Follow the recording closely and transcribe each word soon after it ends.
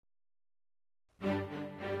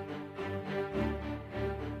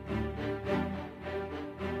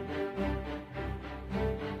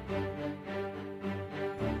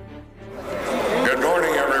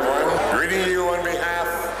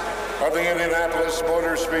the Indianapolis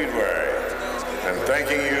Motor Speedway and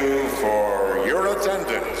thanking you for your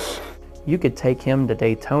attendance. You could take him to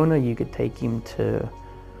Daytona, you could take him to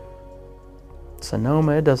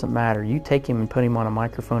Sonoma, it doesn't matter. You take him and put him on a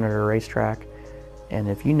microphone at a racetrack, and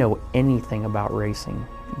if you know anything about racing,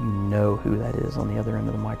 you know who that is on the other end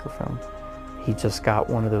of the microphone. He just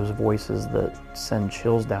got one of those voices that send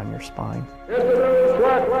chills down your spine. It's a new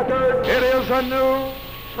track record. It is a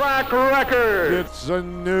new track record. It's a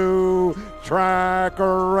new track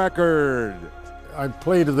record. I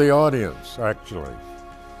play to the audience, actually.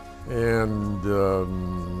 And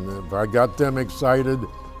if I got them excited,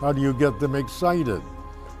 how do you get them excited?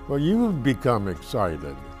 Well, you become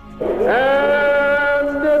excited.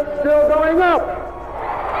 And it's still going up.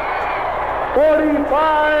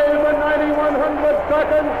 45 and 91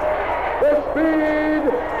 seconds. The speed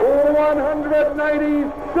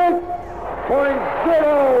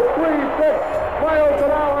 196.036 miles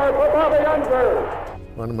an hour for Bobby Unser.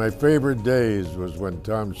 One of my favorite days was when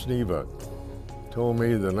Tom Sneva told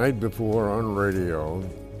me the night before on radio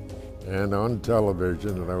and on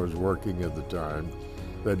television, and I was working at the time,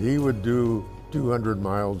 that he would do 200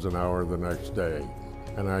 miles an hour the next day.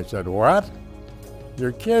 And I said, "What?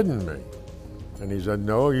 You're kidding me." And he said,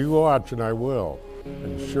 "No, you watch and I will."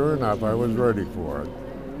 And sure enough, I was ready for it.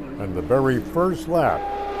 And the very first lap,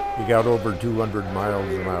 he got over 200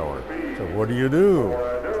 miles an hour. So what do?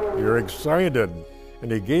 You're excited.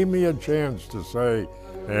 And he gave me a chance to say,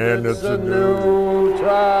 and it's a new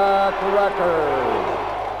track record.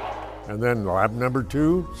 And then lap number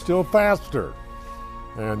 2, still faster.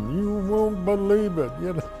 And you won't believe it,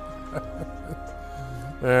 you know.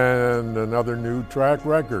 And another new track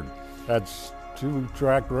record. That's 2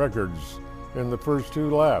 track records in the first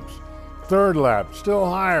 2 laps. Third lap, still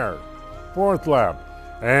higher. Fourth lap,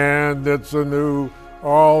 and it's a new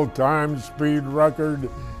all-time speed record.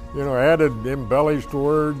 You know, added embellished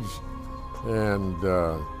words. And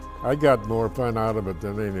I got more fun out of it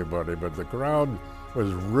than anybody, but the crowd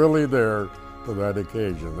was really there for that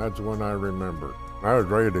occasion. That's when I remember. I was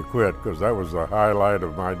ready to quit because that was the highlight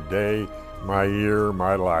of my day, my year,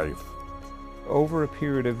 my life. Over a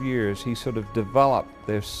period of years, he sort of developed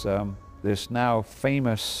this now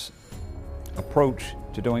famous approach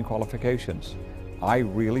to doing qualifications. I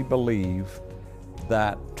really believe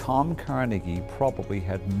that Tom Carnegie probably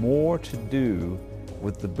had more to do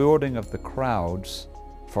with the building of the crowds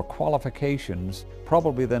for qualifications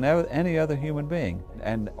probably than any other human being.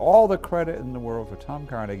 And all the credit in the world for Tom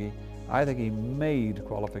Carnegie. I think he made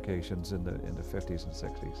qualifications in the 50s and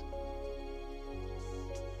 60s.